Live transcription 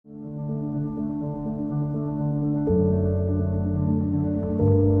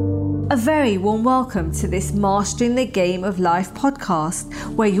A very warm welcome to this Mastering the Game of Life podcast,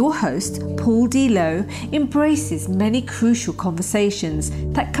 where your host, Paul D. Lowe, embraces many crucial conversations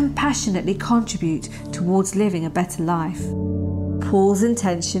that compassionately contribute towards living a better life. Paul's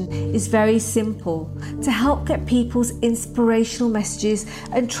intention is very simple: to help get people's inspirational messages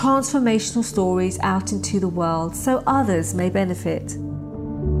and transformational stories out into the world so others may benefit.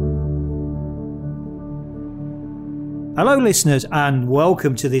 Hello listeners, and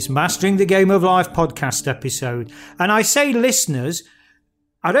welcome to this Mastering the Game of Life podcast episode. And I say listeners,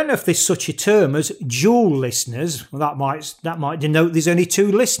 I don't know if there's such a term as dual listeners. Well, that might denote there's only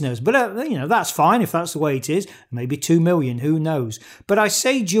two listeners, but that's fine if that's the way it is. Maybe 2 million, who knows? But I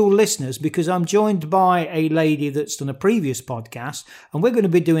say dual listeners because I'm joined by a lady that's done a previous podcast, and we're going to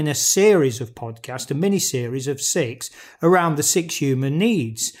be doing a series of podcasts, a mini-series of 6, around the 6 human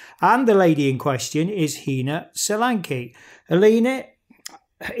needs. And the lady in question is Hina Solanki. Helena,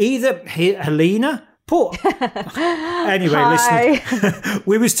 anyway,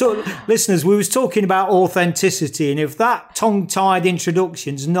 listeners, we was talking about authenticity, and if that tongue-tied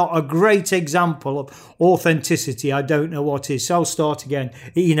introduction's not a great example of authenticity, I don't know what is. So I'll start again.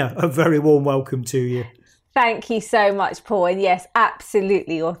 A very warm welcome to you. Thank you so much, Paul. And yes,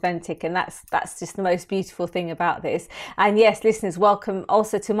 absolutely authentic. And that's just the most beautiful thing about this. And yes, listeners, welcome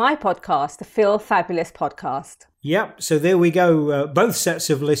also to my podcast, the Feel Fabulous podcast. Yep. So there we go. Both sets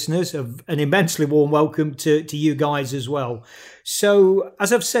of listeners, an immensely warm welcome to you guys as well. So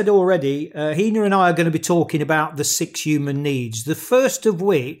as I've said already, Hina and I are going to be talking about the 6 human needs, the first of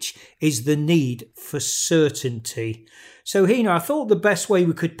which is the need for certainty. So Hina, I thought the best way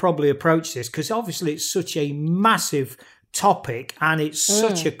we could probably approach this, because obviously it's such a massive topic and it's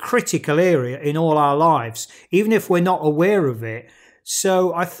such a critical area in all our lives, even if we're not aware of it.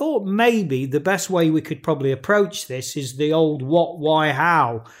 So I thought maybe the best way we could probably approach this is the old what, why,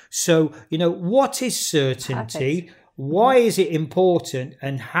 how. So, what is certainty? Perfect. Why is it important?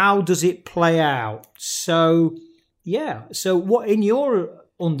 And how does it play out? So, yeah. So what, in your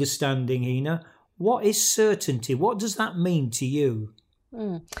understanding, Hina, what is certainty? What does that mean to you?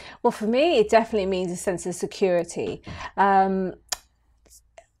 Well, for me, it definitely means a sense of security.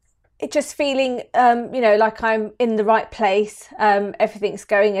 It just feeling, like I'm in the right place. Everything's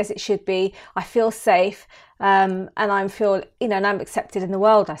going as it should be. I feel safe, and and I'm accepted in the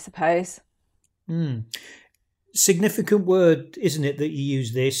world, I suppose. Significant word, isn't it, that you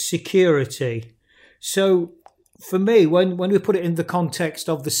use this, security. So for me, when we put it in the context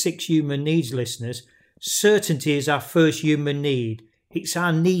of the 6 human needs, listeners, certainty is our first human need. It's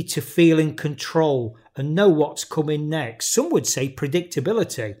our need to feel in control and know what's coming next. Some would say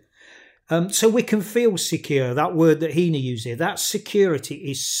predictability. So we can feel secure, that word that Hina used here, that security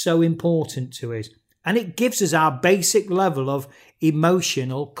is so important to us. And it gives us our basic level of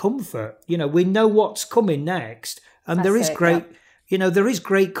emotional comfort. We know what's coming next. And there is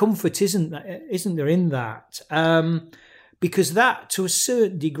great comfort, isn't there, in that? Because that, to a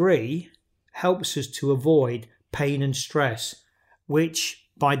certain degree, helps us to avoid pain and stress, which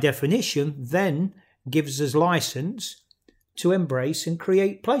by definition then gives us license to embrace and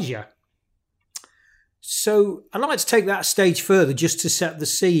create pleasure. So I'd like to take that stage further just to set the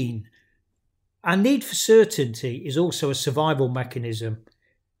scene. Our need for certainty is also a survival mechanism.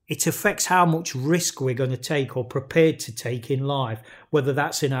 It affects how much risk we're going to take or prepared to take in life, whether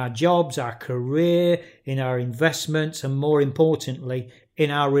that's in our jobs, our career, in our investments, and more importantly,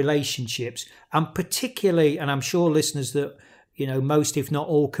 in our relationships. And particularly, and I'm sure listeners that most, if not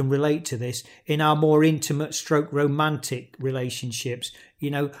all, can relate to this, in our more intimate / romantic relationships.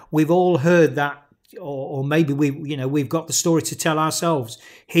 We've all heard that, or maybe we've got the story to tell ourselves.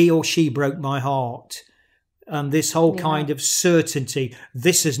 He or she broke my heart. And this whole kind of certainty,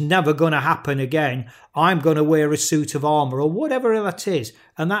 this is never going to happen again. I'm going to wear a suit of armour, or whatever that is.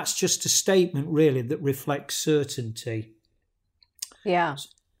 And that's just a statement really that reflects certainty. Yeah.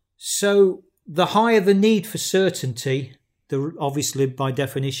 So the higher the need for certainty, obviously by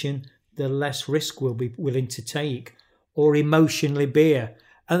definition, the less risk we'll be willing to take or emotionally bear.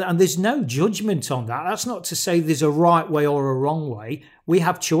 And there's no judgment on that. That's not to say there's a right way or a wrong way. We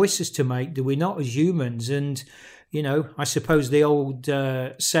have choices to make, do we not, as humans? And, I suppose the old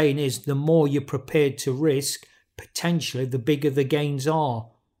saying is the more you're prepared to risk, potentially the bigger the gains are.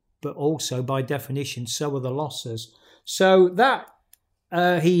 But also, by definition, so are the losses. So that,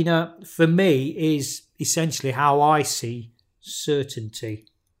 Hina, for me, is essentially how I see certainty.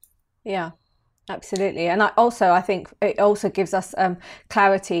 Yeah. Absolutely. And I think it also gives us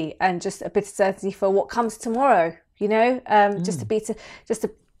clarity and just a bit of certainty for what comes tomorrow, just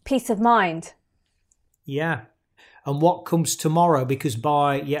a piece of mind. Yeah. and what comes tomorrow, because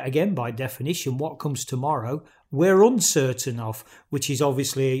by definition, what comes tomorrow, we're uncertain of, which is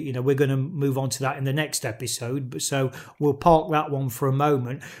obviously, we're going to move on to that in the next episode. But so we'll park that one for a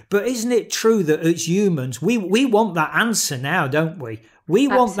moment. But isn't it true that as humans, we want that answer now, don't we? We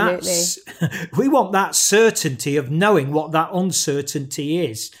want we want that certainty of knowing what that uncertainty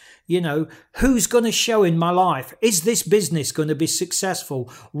is. Who's going to show in my life? Is this business going to be successful?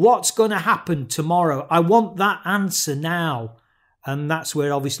 What's going to happen tomorrow? I want that answer now. And that's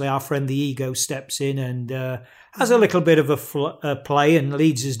where obviously our friend the ego steps in and has a little bit of a play and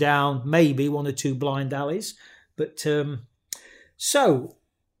leads us down maybe one or two blind alleys. But so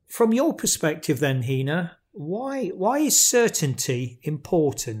from your perspective then, Hina, why is certainty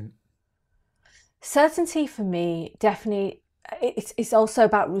important? Certainty for me, definitely, it's also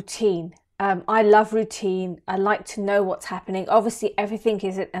about routine. I love routine. I like to know what's happening. Obviously, everything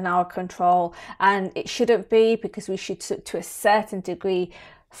isn't in our control, and it shouldn't be, because we should, to a certain degree,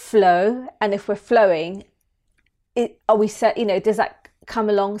 flow. And if we're flowing, does that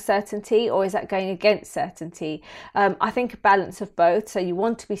come along certainty, or is that going against certainty? I think a balance of both. So you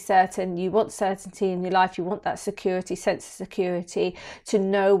want to be certain, you want certainty in your life, you want that security, sense of security to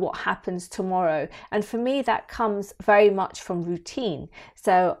know what happens tomorrow. And for me, that comes very much from routine.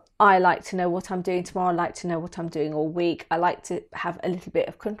 So I like to know what I'm doing tomorrow. I like to know what I'm doing all week. I like to have a little bit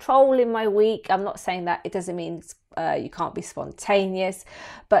of control in my week. I'm not saying that it doesn't mean you can't be spontaneous,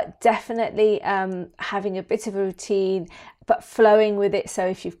 but definitely having a bit of a routine, but flowing with it. So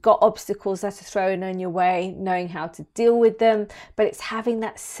if you've got obstacles that are thrown in your way, knowing how to deal with them, but it's having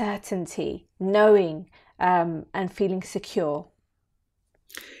that certainty, knowing and feeling secure.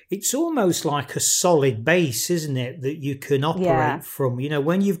 It's almost like a solid base, isn't it, that you can operate from?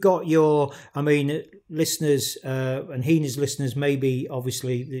 When you've got listeners and Hina's listeners, maybe,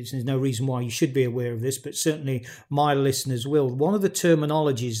 obviously, there's no reason why you should be aware of this, but certainly my listeners will. One of the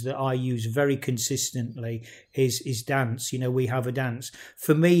terminologies that I use very consistently is dance. We have a dance.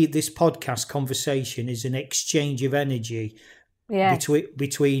 For me, this podcast conversation is an exchange of energy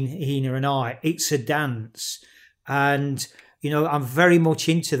between Hina and I. It's a dance. And I'm very much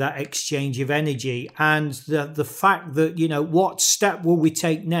into that exchange of energy, and the fact that, what step will we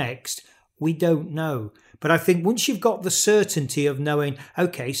take next? We don't know. But I think once you've got the certainty of knowing,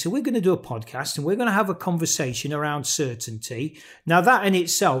 okay, so we're going to do a podcast and we're going to have a conversation around certainty. Now that in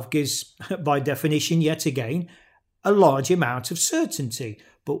itself gives, by definition, yet again, a large amount of certainty.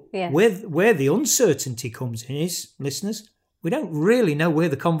 But where the uncertainty comes in is, listeners, we don't really know where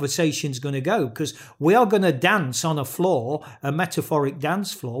the conversation's going to go, because we are going to dance on a floor, a metaphoric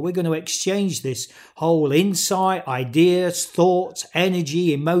dance floor. We're going to exchange this whole insight, ideas, thoughts,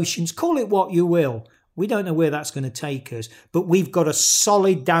 energy, emotions, call it what you will. We don't know where that's going to take us, but we've got a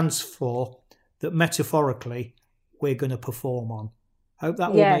solid dance floor that metaphorically we're going to perform on. Hope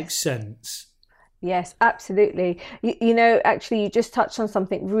that all makes sense. Yes, absolutely. Actually, you just touched on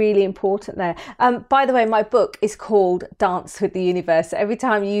something really important there. By the way, my book is called Dance with the Universe. So every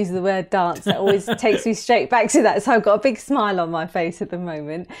time you use the word dance, it always takes me straight back to that. So I've got a big smile on my face at the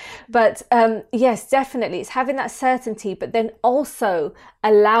moment. But yes, definitely. It's having that certainty, but then also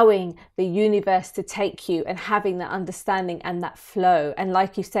allowing the universe to take you and having that understanding and that flow. And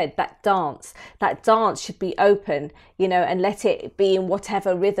like you said, that dance should be open, and let it be in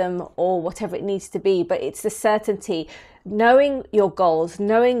whatever rhythm or whatever it needs to be. But it's the certainty, knowing your goals,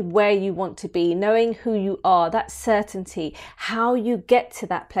 knowing where you want to be, knowing who you are, that certainty, how you get to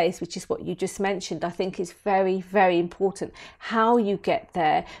that place, which is what you just mentioned, I think is very, very important. How you get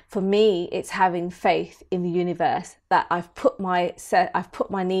there. For me, it's having faith in the universe that I've put my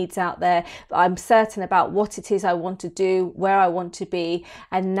needs out there. I'm certain about what it is I want to do, where I want to be.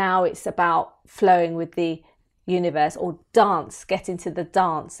 And now it's about flowing with the universe, or dance, get into the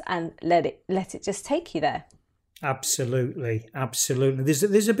dance and let it just take you there. Absolutely.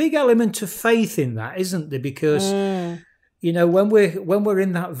 There's a big element of faith in that, isn't there? Because when we're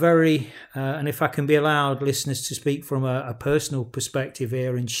in that very and if I can be allowed, listeners, to speak from a personal perspective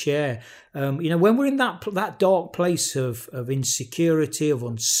here and share, when we're in that dark place of insecurity, of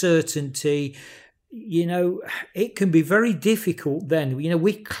uncertainty, it can be very difficult then.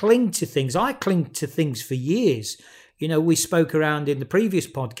 We cling to things. I cling to things for years. We spoke around in the previous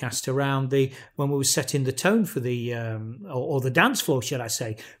podcast around when we were setting the tone for the or the dance floor, should I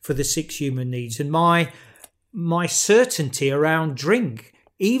say, for the 6 human needs, and my certainty around drink,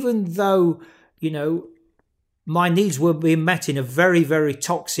 even though my needs were being met in a very, very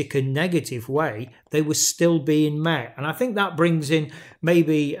toxic and negative way, they were still being met. And I think that brings in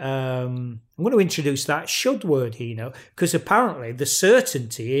maybe I'm going to introduce that should word here, because apparently the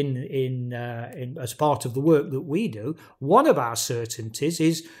certainty in as part of the work that we do, one of our certainties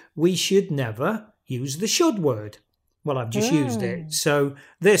is we should never use the should word. Well, I've just used it. So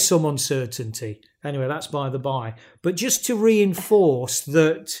there's some uncertainty. Anyway, that's by the by. But just to reinforce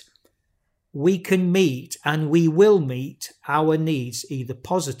that we can meet and we will meet our needs either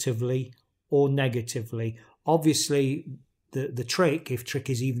positively or negatively. Obviously, the trick, if trick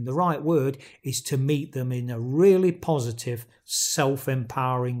is even the right word, is to meet them in a really positive,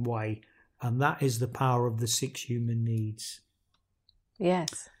 self-empowering way. And that is the power of the 6 human needs.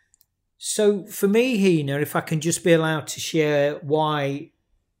 Yes. So for me, Hina, if I can just be allowed to share why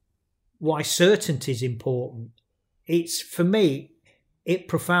certainty is important, for me, it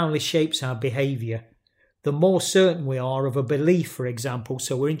profoundly shapes our behaviour. The more certain we are of a belief, for example,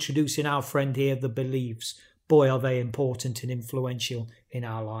 so we're introducing our friend here, the beliefs. Boy, are they important and influential in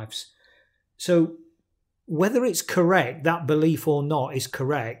our lives. So whether it's correct, that belief or not is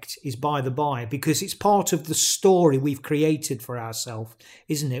correct, is by the by, because it's part of the story we've created for ourselves,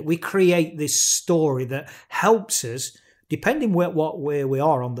 isn't it? We create this story that helps us, depending where we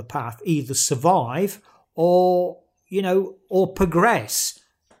are on the path, either survive or progress.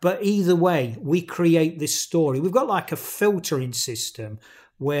 But either way, we create this story. We've got like a filtering system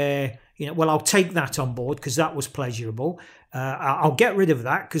where, I'll take that on board because that was pleasurable. I'll get rid of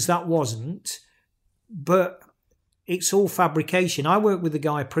that because that wasn't. But it's all fabrication. I worked with a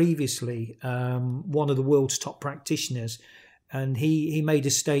guy previously, one of the world's top practitioners, and he made a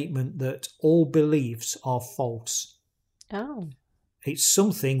statement that all beliefs are false. Oh. It's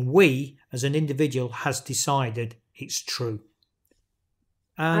something we, as an individual, has decided it's true.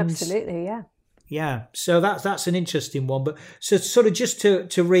 And absolutely, yeah. Yeah, so that's an interesting one. But so sort of just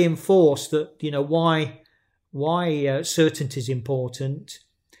to reinforce that, why certainty is important.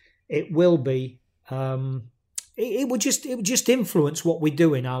 It will be. It would just influence what we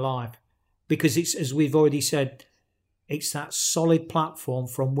do in our life, because it's, as we've already said, it's that solid platform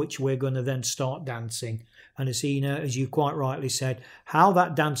from which we're going to then start dancing. And as Hina, as you quite rightly said, how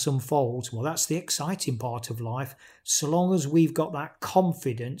that dance unfolds, well, that's the exciting part of life. So long as we've got that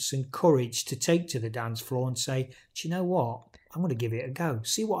confidence and courage to take to the dance floor and say, do you know what? I'm going to give it a go.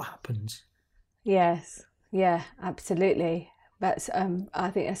 See what happens. Yes. Yeah, absolutely. That's I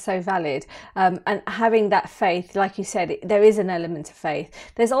think that's so valid. And having that faith, like you said, there is an element of faith.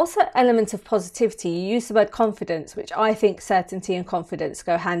 There's also an element of positivity. You use the word confidence, which I think certainty and confidence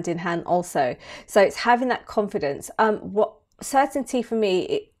go hand in hand also. So it's having that confidence. What certainty for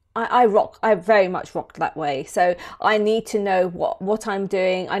me, I very much rock that way. So I need to know what I'm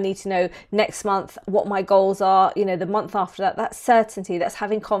doing. I need to know next month what my goals are, the month after that. That's certainty. That's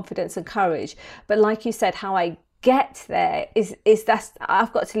having confidence and courage. But like you said, how I get there is that's,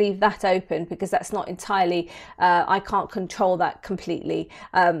 I've got to leave that open, because that's not entirely, I can't control that completely.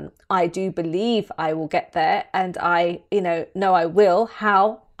 I do believe I will get there, and I know I will.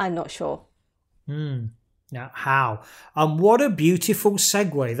 How? I'm not sure. Now, how? And what a beautiful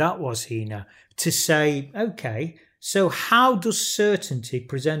segue that was, Hina, to say, okay, so how does certainty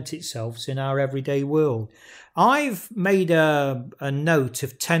present itself in our everyday world? I've made a note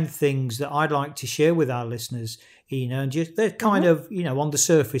of 10 things that I'd like to share with our listeners, Hina, and just they're kind of, on the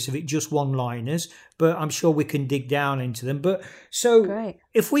surface of it, just one-liners, but I'm sure we can dig down into them. But so Great.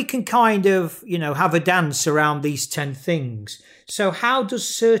 If we can kind of, have a dance around these 10 things. So how does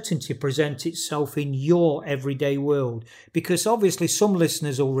certainty present itself in your everyday world? Because obviously some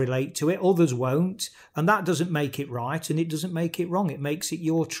listeners will relate to it, others won't, and that doesn't make it right, and it doesn't make it wrong. It makes it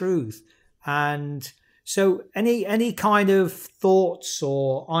your truth. And so any kind of thoughts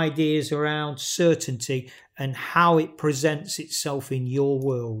or ideas around certainty and how it presents itself in your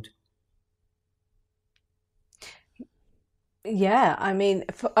world? Yeah, I mean,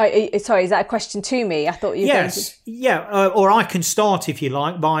 sorry, is that a question to me? I thought you. Yes, yeah, or I can start if you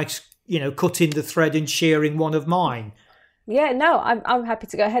like by cutting the thread and sharing one of mine. Yeah, no, I'm happy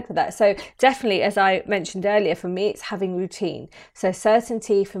to go ahead with that. So definitely, as I mentioned earlier, for me, it's having routine. So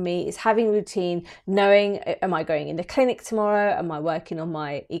certainty for me is having routine, knowing, am I going in the clinic tomorrow? Am I working on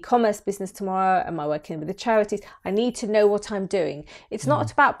my e-commerce business tomorrow? Am I working with the charities? I need to know what I'm doing. It's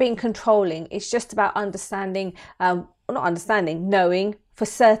not about being controlling. It's just about understanding, knowing for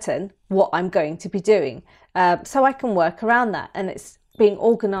certain what I'm going to be doing. So I can work around that. And it's being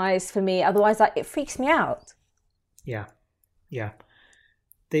organized for me. Otherwise, it freaks me out. Yeah. Yeah.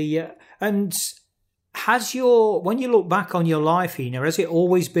 And when you look back on your life, Hina, has it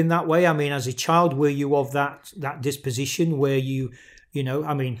always been that way? I mean, as a child, were you of that disposition where you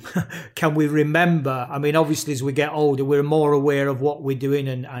I mean, can we remember? I mean, obviously, as we get older, we're more aware of what we're doing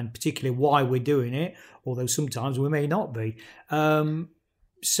and particularly why we're doing it, although sometimes we may not be.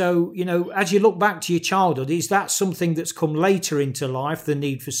 So, as you look back to your childhood, is that something that's come later into life, the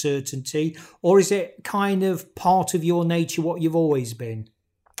need for certainty, or is it kind of part of your nature, what you've always been?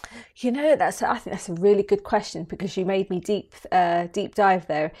 I think that's a really good question, because you made me deep dive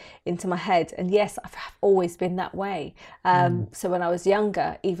there into my head. And yes, I've always been that way. So when I was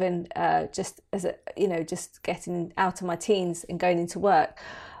younger, even just as just getting out of my teens and going into work,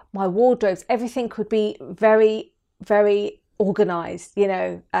 my wardrobes, everything would be very, very organized,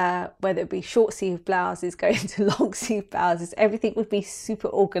 whether it be short sleeve blouses going to long sleeve blouses, everything would be super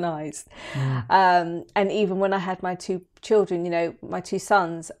organized. And even when I had my two children, my two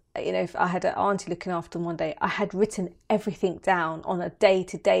sons, if I had an auntie looking after them one day, I had written everything down on a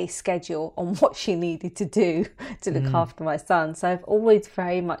day-to-day schedule on what she needed to do to look after my son. So I've always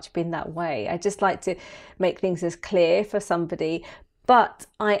very much been that way. I just like to make things as clear for somebody, but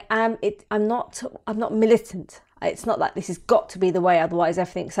I'm not militant. It's not like this has got to be the way, otherwise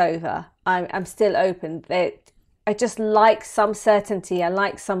everything's over. I'm still open. I just like some certainty. I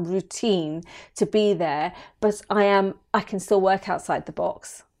like some routine to be there, but I can still work outside the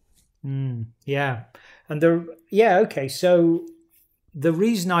box. Yeah. Okay. So the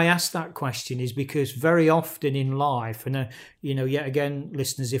reason I ask that question is because very often in life, and yet again,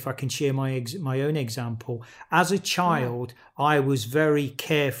 listeners, if I can share my own example, as a child, I was very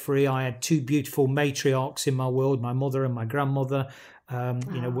carefree. I had two beautiful matriarchs in my world, my mother and my grandmother.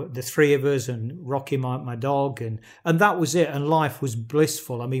 The three of us, and Rocky, my dog, and that was it. And life was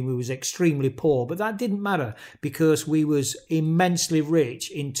blissful. I mean, we was extremely poor, but that didn't matter, because we was immensely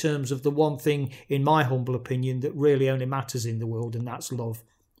rich in terms of the one thing, in my humble opinion, that really only matters in the world, and that's love.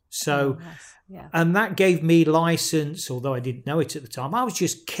 So, and that gave me license, although I didn't know it at the time. I was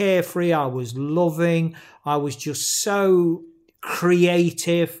just carefree. I was loving. I was just so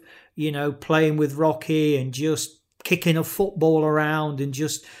creative, playing with Rocky and just kicking a football around and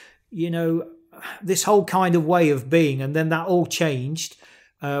just, this whole kind of way of being. And then that all changed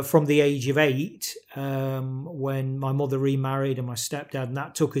from the age of 8 when my mother remarried and my stepdad, and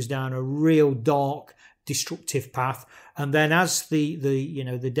that took us down a real dark, destructive path. And then as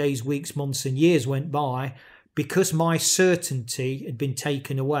the days, weeks, months and years went by, because my certainty had been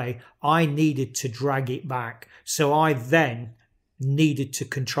taken away, I needed to drag it back. So I then needed to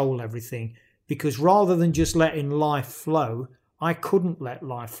control everything. Because rather than just letting life flow, I couldn't let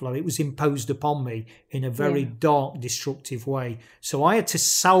life flow. It was imposed upon me in a very dark, destructive way. So I had to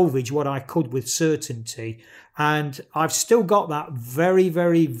salvage what I could with certainty. And I've still got that very,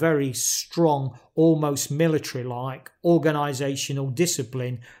 very, very strong, almost military-like organisational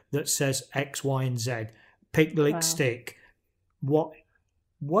discipline that says X, Y, and Z. Pick, lick, stick. How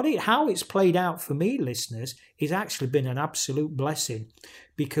it's played out for me, listeners, is actually been an absolute blessing,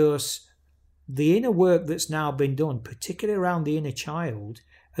 because the inner work that's now been done, particularly around the inner child,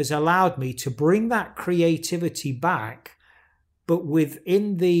 has allowed me to bring that creativity back, but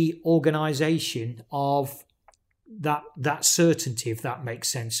within the organisation of that certainty, if that makes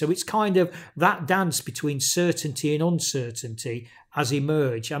sense. So it's kind of that dance between certainty and uncertainty has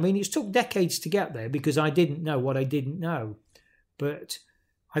emerged. I mean, it's took decades to get there, because I didn't know what I didn't know. But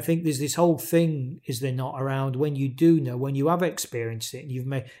I think there's this whole thing, is there not, around when you do know, when you have experienced it,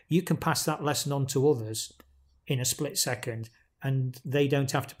 and you can pass that lesson on to others in a split second, and they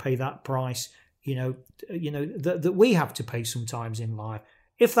don't have to pay that price, that we have to pay sometimes in life.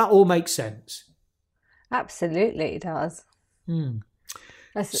 If that all makes sense. Absolutely, it does.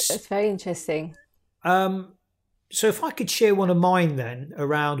 That's very interesting. So if I could share one of mine then,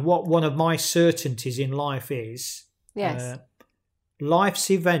 around what one of my certainties in life is. Yes. Life's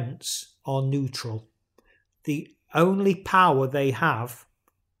events are neutral. The only power they have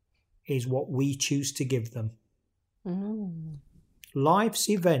is what we choose to give them. Life's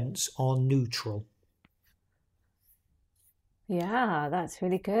events are neutral. Yeah, that's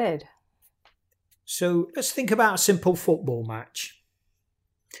really good. So let's think about a simple football match.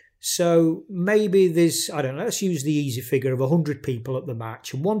 So maybe there's, let's use the easy figure of 100 people at the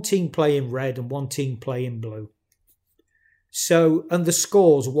match, and one team playing red and one team playing blue. So, and the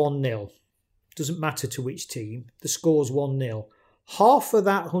score's 1-0. Doesn't matter to which team. The score's 1-0. Half of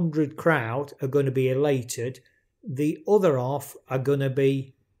that 100 crowd are going to be elated. The other half are going to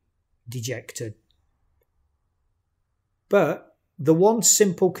be dejected. But the one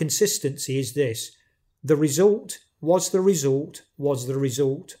simple consistency is this. The result was the result, was the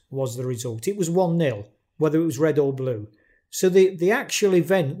result, was the result. It was 1-0, whether it was red or blue. So the actual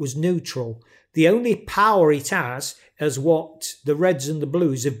event was neutral. The only power it has is what the Reds and the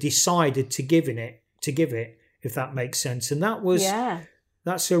Blues have decided to give it, if that makes sense. And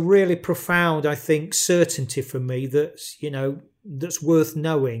that's a really profound, I think, certainty for me that's worth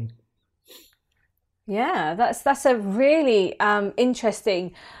knowing. Yeah, that's a really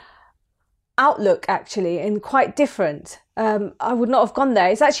interesting outlook, actually, and quite different. I would not have gone there.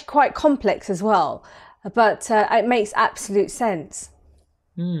 It's actually quite complex as well, but it makes absolute sense.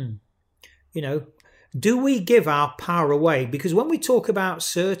 Do we give our power away? Because when we talk about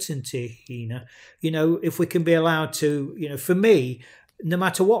certainty, Ina, if we can be allowed to, for me, no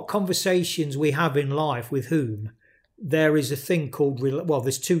matter what conversations we have in life with whom, there is a thing called,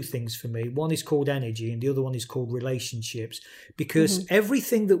 there's two things for me. One is called energy and the other one is called relationships. Because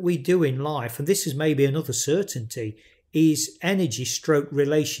everything that we do in life, and this is maybe another certainty, is energy stroke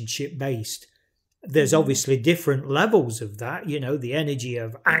relationship based. There's obviously different levels of that, the energy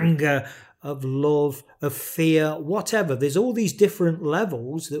of anger, of love, of fear, whatever. There's all these different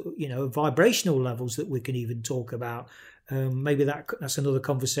levels that, vibrational levels that we can even talk about. Maybe that's another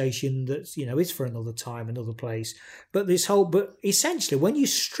conversation that's, is for another time, another place. But essentially, when you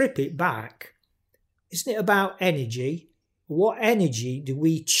strip it back, isn't it about energy? What energy do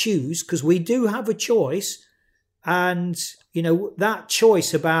we choose? Because we do have a choice. And, that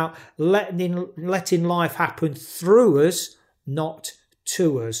choice about letting life happen through us, not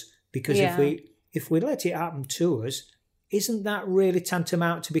to us. Because if we let it happen to us, isn't that really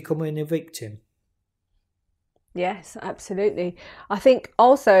tantamount to becoming a victim? Yes, absolutely. I think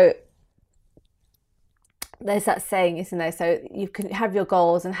also there's that saying, isn't there? So you can have your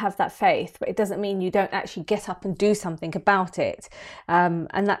goals and have that faith, but it doesn't mean you don't actually get up and do something about it. And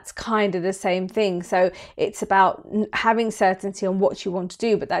that's kind of the same thing. So it's about having certainty on what you want to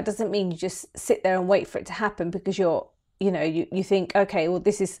do, but that doesn't mean you just sit there and wait for it to happen because you think, okay, well,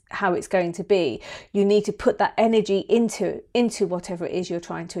 this is how it's going to be. You need to put that energy into whatever it is you're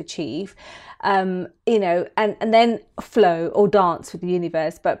trying to achieve, and then flow or dance with the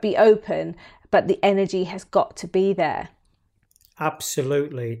universe, but be open, but the energy has got to be there.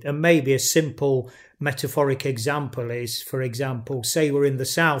 Absolutely. And maybe a simple metaphoric example is, for example, say we're in the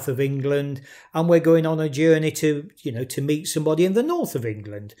south of England and we're going on a journey to meet somebody in the north of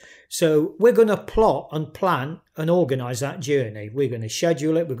England. So we're going to plot and plan and organise that journey. We're going to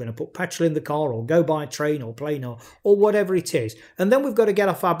schedule it. We're going to put petrol in the car or go by train or plane or whatever it is. And then we've got to get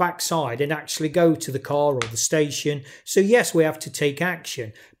off our backside and actually go to the car or the station. So yes, we have to take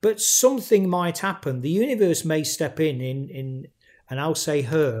action, but something might happen. The universe may step in and I'll say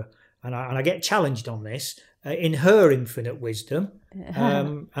her, and I get challenged on this, in her infinite wisdom,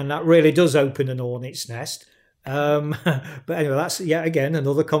 and that really does open an hornet's nest. But anyway, that's yet again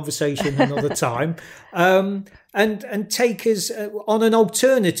another conversation another time, and take us on an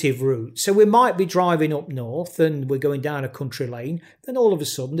alternative route. So we might be driving up north and we're going down a country lane, then all of a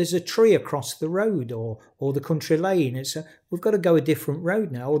sudden there's a tree across the road or the country lane. We've got to go a different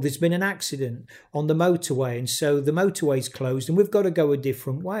road now, or there's been an accident on the motorway and so the motorway's closed and we've got to go a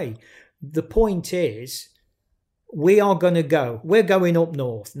different way. The point is, we're going up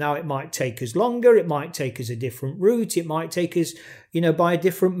north. Now it might take us longer, it might take us a different route, it might take us, by a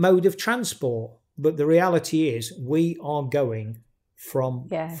different mode of transport. But the reality is we are going from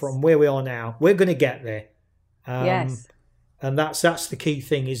where we are now. We're going to get there. Yes. And that's the key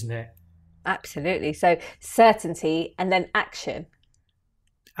thing, isn't it? Absolutely. So certainty and then action.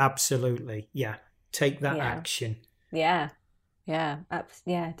 Absolutely. Yeah. Take that action. Yeah. Yeah.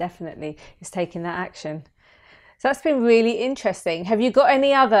 Yeah, definitely. It's taking that action. So that's been really interesting. Have you got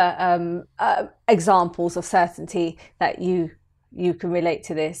any other examples of certainty that you can relate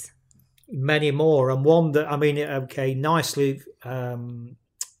to this? Many more. And one that, nicely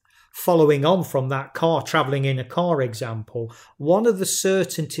following on from that travelling in a car example, one of the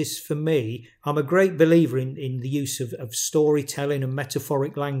certainties for me, I'm a great believer in the use of storytelling and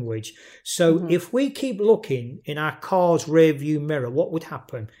metaphoric language. So if we keep looking in our car's rear view mirror, what would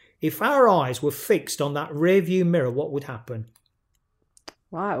happen? If our eyes were fixed on that rear view mirror, what would happen?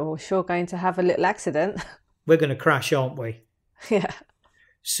 Right, well, we're sure going to have a little accident. We're going to crash, aren't we? Yeah.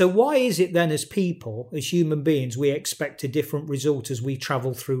 So why is it then as people, as human beings, we expect a different result as we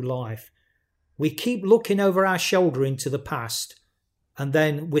travel through life? We keep looking over our shoulder into the past and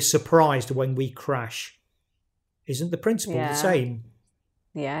then we're surprised when we crash. Isn't the principle the same?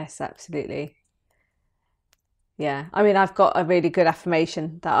 Yes, absolutely. Yeah, I've got a really good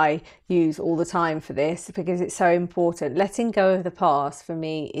affirmation that I use all the time for this because it's so important. Letting go of the past for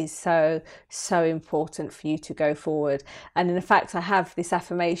me is so, so important for you to go forward. And in fact, I have this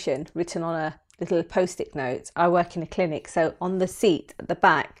affirmation written on a little post-it notes. I work in a clinic, so on the seat at the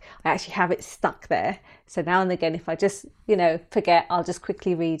back, I actually have it stuck there. So now and again, if I just, forget, I'll just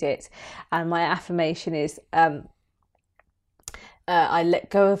quickly read it. And my affirmation is, I let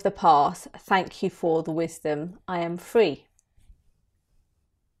go of the past. Thank you for the wisdom. I am free.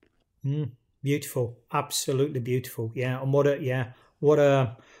 Beautiful. Absolutely beautiful. Yeah. And what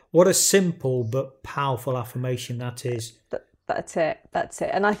a simple but powerful affirmation that is. That's it.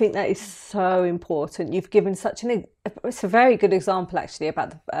 And I think that is so important. You've given it's a very good example actually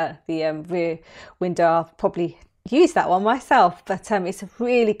about the rear window. I'll probably use that one myself, but it's a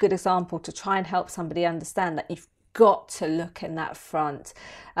really good example to try and help somebody understand that you've got to look in that front.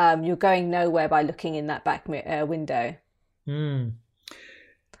 You're going nowhere by looking in that back window.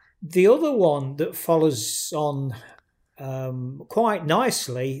 The other one that follows on quite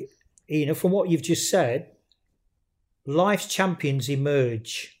nicely, from what you've just said, life's champions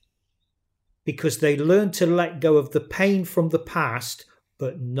emerge because they learn to let go of the pain from the past,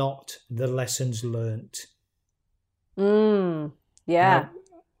 but not the lessons learnt. Yeah. Now,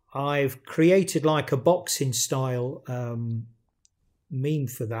 I've created like a boxing style meme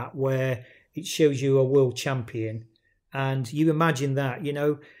for that, where it shows you a world champion, and you imagine that,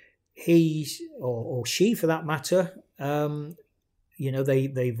 he's or she for that matter,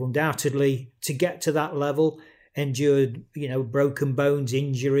 they've undoubtedly, to get to that level, endured, broken bones,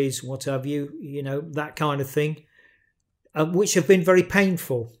 injuries, what have you, that kind of thing, which have been very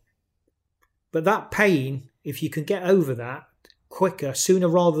painful. But that pain, if you can get over that quicker, sooner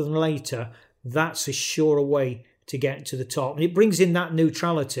rather than later, that's a surer way to get to the top. And it brings in that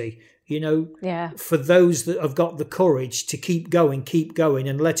neutrality, for those that have got the courage to keep going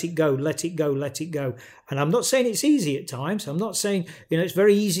and let it go. And I'm not saying it's easy at times. I'm not saying, it's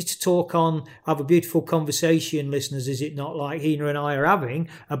very easy to talk on, have a beautiful conversation, listeners, is it not, like Hina and I are having,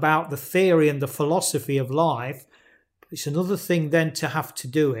 about the theory and the philosophy of life. It's another thing then to have to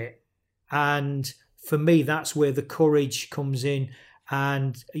do it. And for me, that's where the courage comes in.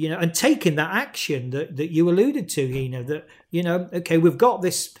 And, and taking that action that you alluded to, Hina, that, okay, we've got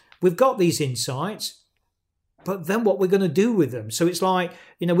these insights, but then what we're going to do with them? So it's like,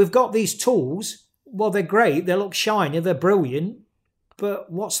 we've got these tools. Well, they're great. They look shiny. They're brilliant.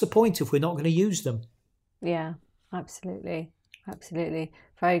 But what's the point if we're not going to use them? Yeah, absolutely.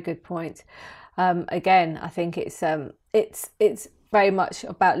 Very good point. Again, I think it's very much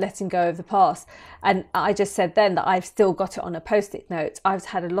about letting go of the past. And I just said then that I've still got it on a post-it note. I've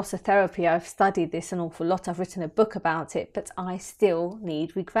had a lot of therapy. I've studied this an awful lot. I've written a book about it, but I still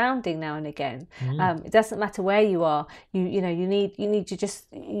need regrounding now and again. It doesn't matter where you are. You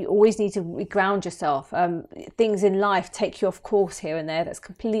always need to reground yourself. Things in life take you off course here and there. That's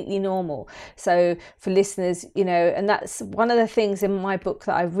completely normal. So for listeners, and that's one of the things in my book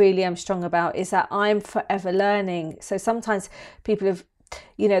that I really am strong about, is that I'm forever learning. So sometimes people have,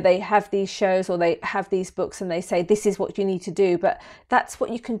 they have these shows or they have these books and they say this is what you need to do, but that's what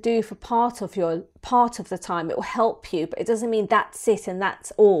you can do for part of the time. It will help you, but it doesn't mean that's it and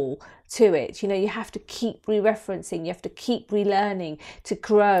that's all to it. You have to keep re-referencing, you have to keep relearning to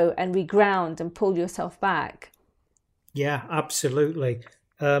grow and reground and pull yourself back. Yeah, absolutely.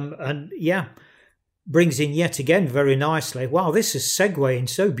 Brings in yet again very nicely. Wow, this is segueing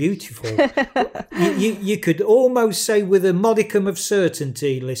so beautiful. you could almost say with a modicum of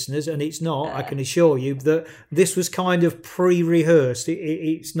certainty, listeners, and it's not, I can assure you, that this was kind of pre-rehearsed.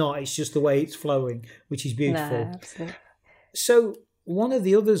 It's not, it's just the way it's flowing, which is beautiful. No, absolutely. So one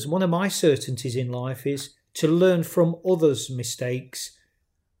of my certainties in life is to learn from others' mistakes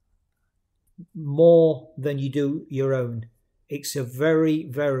more than you do your own. It's a very,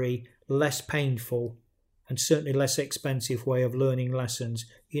 very less painful and certainly less expensive way of learning lessons.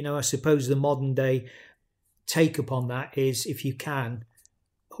 I suppose the modern day take upon that is, if you can,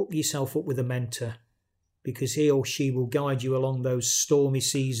 hook yourself up with a mentor, because he or she will guide you along those stormy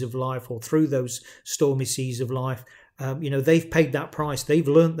seas of life, or through those stormy seas of life. They've paid that price. They've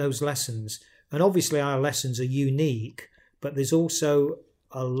learnt those lessons. And obviously our lessons are unique, but there's also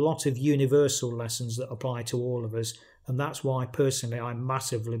a lot of universal lessons that apply to all of us. And that's why, personally, I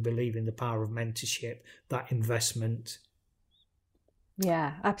massively believe in the power of mentorship, that investment.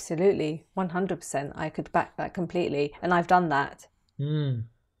 Yeah, absolutely. 100%. I could back that completely. And I've done that.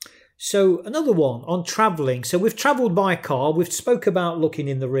 So another one on travelling. So we've travelled by car. We've spoke about looking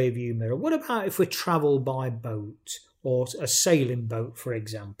in the rearview mirror. What about if we travel by boat, or a sailing boat, for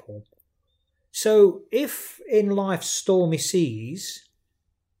example? So if in life's stormy seas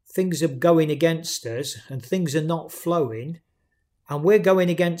things are going against us and things are not flowing and we're going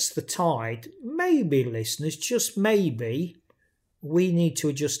against the tide, maybe, listeners, just maybe, we need to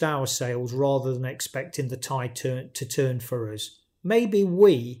adjust our sails rather than expecting the tide to turn for us. Maybe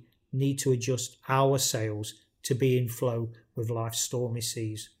we need to adjust our sails to be in flow with life's stormy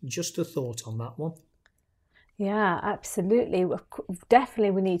seas. Just a thought on that one. Yeah, absolutely.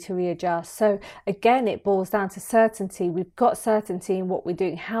 Definitely we need to readjust. So again, it boils down to certainty. We've got certainty in what we're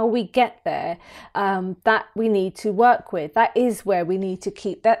doing, how we get there, that we need to work with. That is where we need to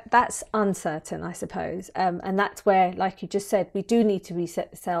keep that's uncertain, I suppose. And that's where, like you just said, we do need to reset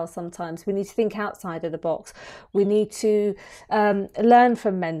the sails sometimes. We need to think outside of the box. We need to learn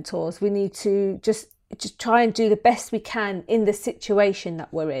from mentors. We need to just try and do the best we can in the situation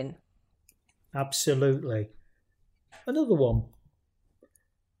that we're in. Absolutely. Another one.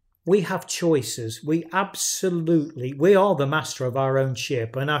 We have choices. We are the master of our own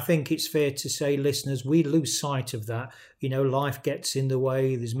ship. And I think it's fair to say, listeners, we lose sight of that. Life gets in the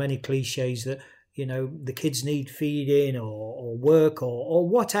way. There's many cliches that, the kids need feeding or work or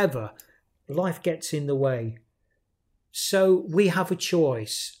whatever. Life gets in the way. So we have a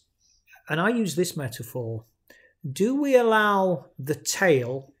choice. And I use this metaphor. Do we allow the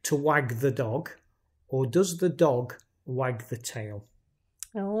tail to wag the dog, or does the dog wag the tail?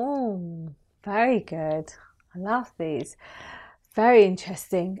 Oh, very good. I love these. Very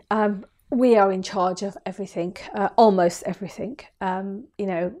interesting. We are in charge of everything, almost everything.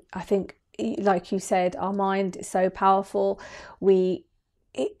 I think, like you said, our mind is so powerful.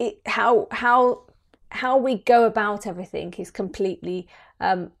 How we go about everything is completely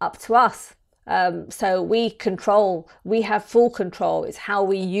up to us. So we have full control. It's how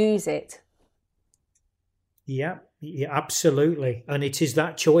we use it. Yeah, absolutely. And it is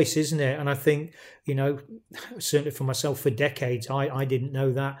that choice, isn't it? And I think, certainly for myself, for decades, I didn't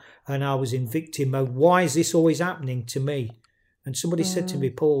know that. And I was in victim mode. Why is this always happening to me? And somebody said to me,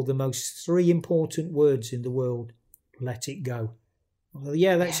 Paul, the most 3 important words in the world: let it go. Well,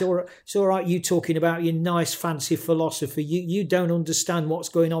 yeah, that's all right. It's all right, you talking about your nice fancy philosophy. You don't understand what's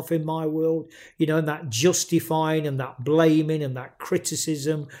going on in my world, and that justifying and that blaming and that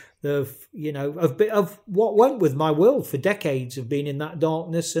criticism of what went with my world for decades, of being in that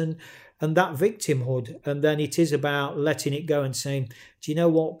darkness and that victimhood. And then it is about letting it go and saying, do you know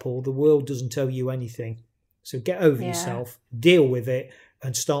what, Paul? The world doesn't owe you anything. So get over yourself, deal with it,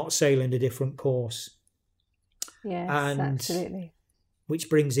 and start sailing a different course. Yes, absolutely.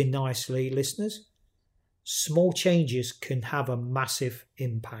 Which brings in nicely, listeners, small changes can have a massive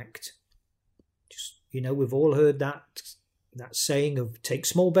impact. Just, we've all heard that saying of take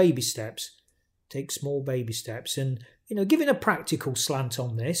small baby steps, and, giving a practical slant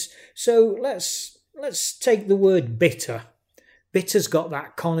on this. So let's take the word bitter. Bitter's got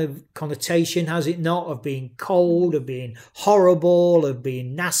that kind of connotation, has it not, of being cold, of being horrible, of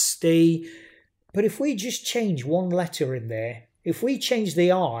being nasty. But if we just change one letter in there, if we change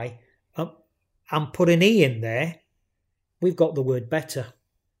the I and put an E in there, we've got the word better.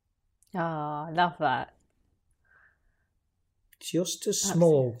 Ah, I love that. Just a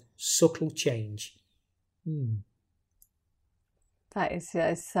small, subtle change. That is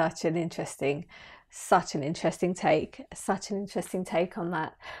such an interesting take. Such an interesting take on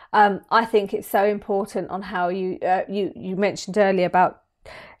that. I think it's so important on how you mentioned earlier about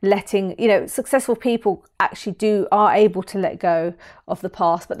letting, successful people actually are able to let go of the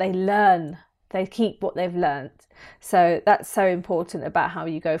past, but they keep what they've learned. So that's so important about how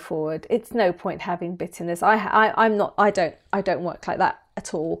you go forward. It's no point having bitterness. I don't work like that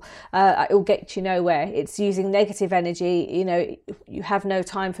at all. It will get you nowhere. It's using negative energy. You have no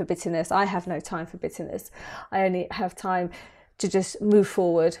time for bitterness. I have no time for bitterness. I only have time to just move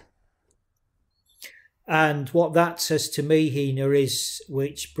forward. And what that says to me, Hina, is,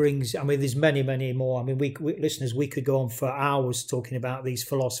 which brings, there's many, many more. We listeners, we could go on for hours talking about these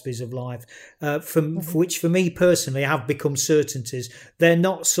philosophies of life, which for me personally have become certainties. They're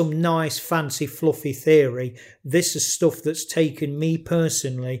not some nice, fancy, fluffy theory. This is stuff that's taken me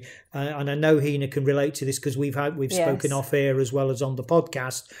personally, and I know Hina can relate to this because we've spoken off air as well as on the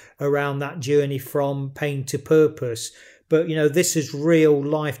podcast around that journey from pain to purpose. But, this is real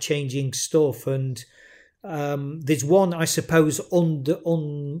life-changing stuff. And there's one, I suppose,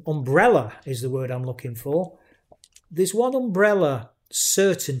 umbrella is the word I'm looking for. There's one umbrella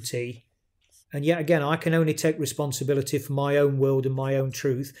certainty, and yet again, I can only take responsibility for my own world and my own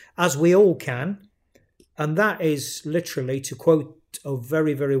truth, as we all can, and that is literally, to quote a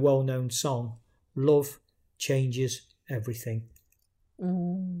very, very well-known song, love changes everything.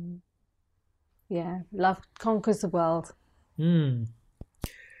 Yeah, love conquers the world.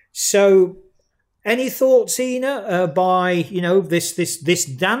 So, any thoughts, Hina, by this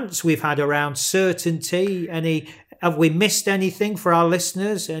dance we've had around certainty? have we missed anything for our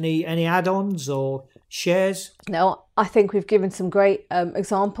listeners? Any add-ons or shares? No, I think we've given some great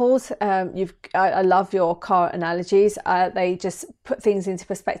examples. I love your car analogies. They just put things into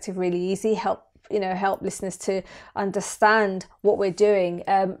perspective really easy, help listeners to understand what we're doing.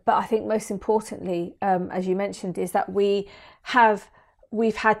 But I think most importantly, as you mentioned, is that we've had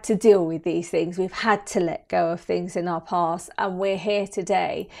to deal with these things. We've had to let go of things in our past, and we're here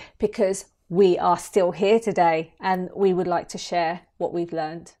today because we are still here today, and we would like to share what we've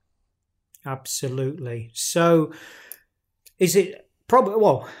learned. Absolutely. So is it probably,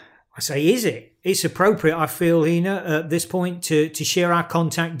 well, I say, is it? It's appropriate, I feel, Hina, at this point to share our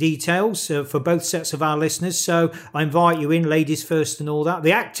contact details for both sets of our listeners. So I invite you in, ladies first and all that.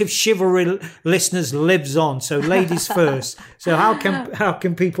 The active chivalry listeners lives on. So ladies first. So how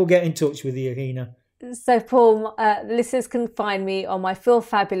can people get in touch with you, Hina? So Paul, listeners can find me on my Feel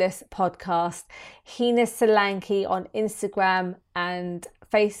Fabulous podcast, Hina Solanki on Instagram and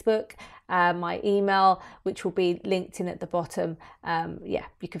Facebook. My email, which will be linked in at the bottom.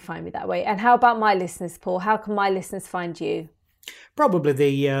 You can find me that way. And how about my listeners, Paul? How can my listeners find you?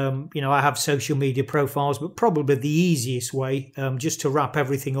 Probably I have social media profiles, but probably the easiest way, just to wrap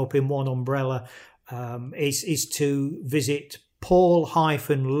everything up in one umbrella, is to visit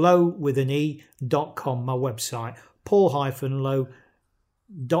paul-lowe.com, my website, paul-lowe.com.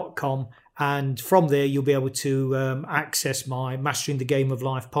 And from there, you'll be able to access my Mastering the Game of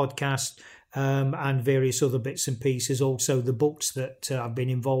Life podcast and various other bits and pieces. Also, the books that I've been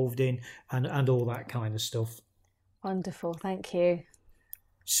involved in and all that kind of stuff. Wonderful. Thank you.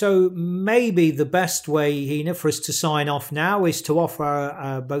 So maybe the best way, Hina, for us to sign off now is to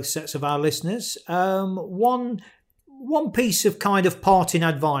offer both sets of our listeners one piece of kind of parting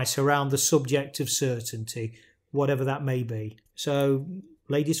advice around the subject of certainty, whatever that may be. So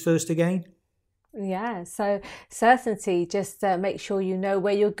ladies first again. Yeah, so certainty, just make sure you know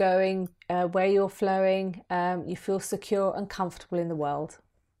where you're going, where you're flowing, you feel secure and comfortable in the world.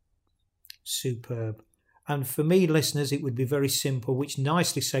 Superb. And for me, listeners, it would be very simple, which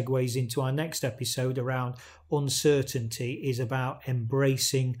nicely segues into our next episode around uncertainty, is about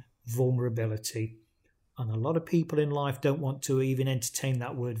embracing vulnerability. And a lot of people in life don't want to even entertain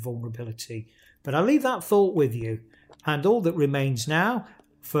that word vulnerability. But I leave that thought with you. And all that remains now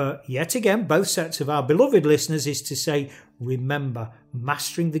for, yet again, both sets of our beloved listeners is to say, remember,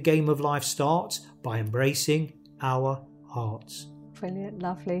 mastering the game of life starts by embracing our hearts. Brilliant,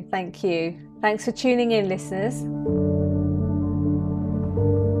 lovely. Thank you. Thanks for tuning in, listeners.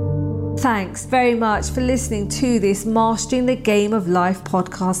 Thanks very much for listening to this Mastering the Game of Life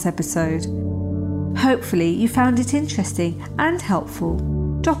podcast episode. Hopefully you found it interesting and helpful.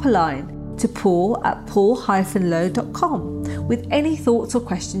 Drop a line to paul@paul-lowe.com with any thoughts or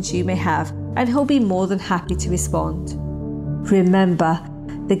questions you may have, and he'll be more than happy to respond. Remember,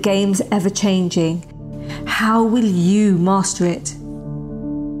 the game's ever changing. How will you master it?